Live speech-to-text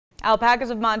Alpacas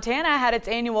of Montana had its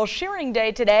annual shearing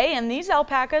day today, and these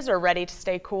alpacas are ready to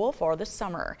stay cool for the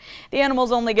summer. The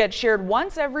animals only get sheared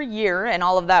once every year, and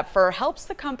all of that fur helps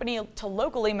the company to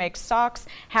locally make socks,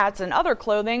 hats, and other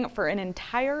clothing for an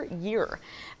entire year.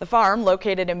 The farm,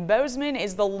 located in Bozeman,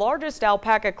 is the largest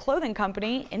alpaca clothing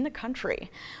company in the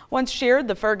country. Once sheared,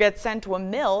 the fur gets sent to a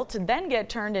mill to then get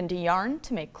turned into yarn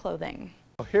to make clothing.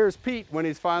 Here's Pete when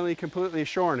he's finally completely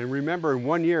shorn, and remember, in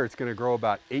 1 year it's going to grow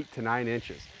about 8 to 9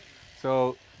 inches.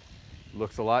 So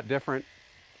looks a lot different,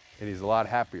 and he's a lot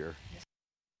happier.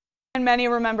 And many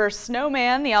remember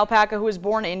Snowman, the alpaca who was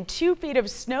born in 2 feet of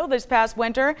snow this past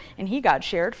winter, and he got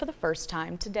sheared for the first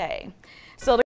time today.